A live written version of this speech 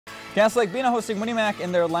Lake-Bena hosting Winnie-Mac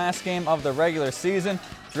in their last game of the regular season.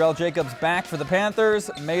 Jarrell Jacobs back for the Panthers,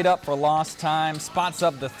 made up for lost time, spots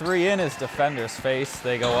up the three in his defender's face.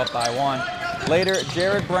 They go up by one. Later,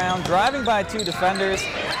 Jared Brown driving by two defenders,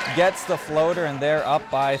 gets the floater, and they're up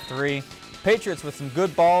by three. Patriots with some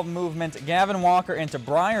good ball movement. Gavin Walker into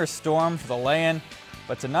Briar Storm for the lay-in.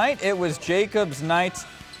 But tonight it was Jacobs' night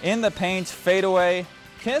in the paint, fadeaway.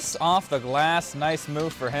 Kiss off the glass, nice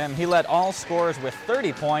move for him. He led all scorers with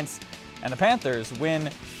 30 points, and the Panthers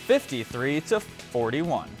win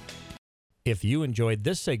 53-41. If you enjoyed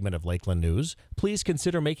this segment of Lakeland News, please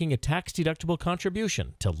consider making a tax-deductible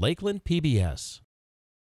contribution to Lakeland PBS.